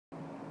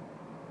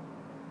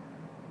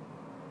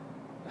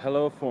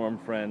Hello forum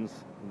friends,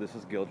 this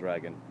is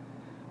Gildragon.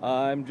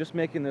 I'm just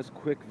making this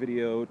quick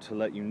video to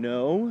let you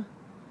know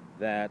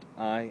that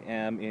I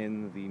am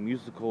in the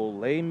musical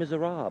Les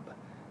Miserables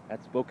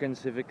at Spokane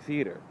Civic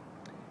Theater.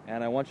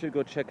 And I want you to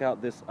go check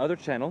out this other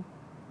channel,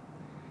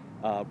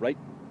 right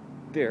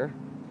there.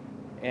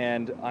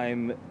 And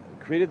I'm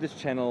created this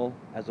channel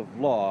as a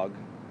vlog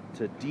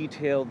to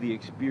detail the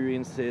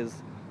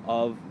experiences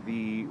of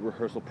the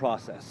rehearsal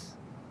process.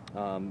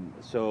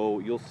 So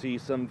you'll see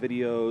some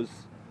videos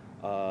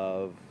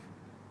of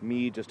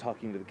me just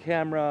talking to the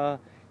camera.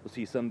 You'll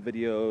see some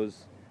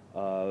videos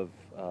of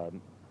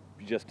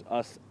just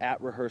us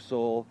at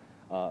rehearsal.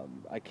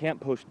 I can't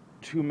post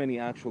too many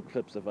actual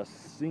clips of us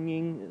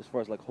singing as far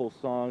as like whole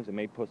songs. I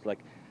may post like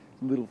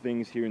little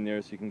things here and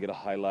there so you can get a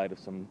highlight of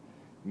some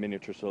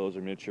miniature solos or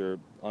miniature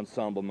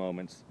ensemble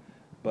moments.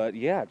 But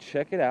yeah,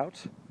 check it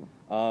out.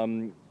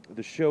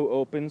 The show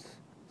opens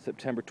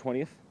September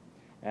 20th,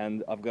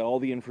 and I've got all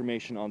the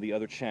information on the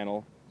other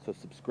channel, so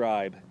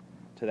subscribe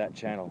to that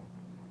channel.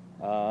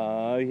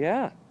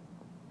 Yeah,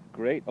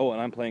 great. Oh,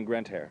 and I'm playing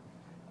Grantaire.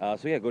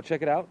 So yeah, go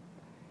check it out,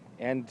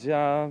 and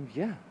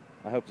yeah,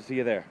 I hope to see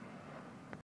you there.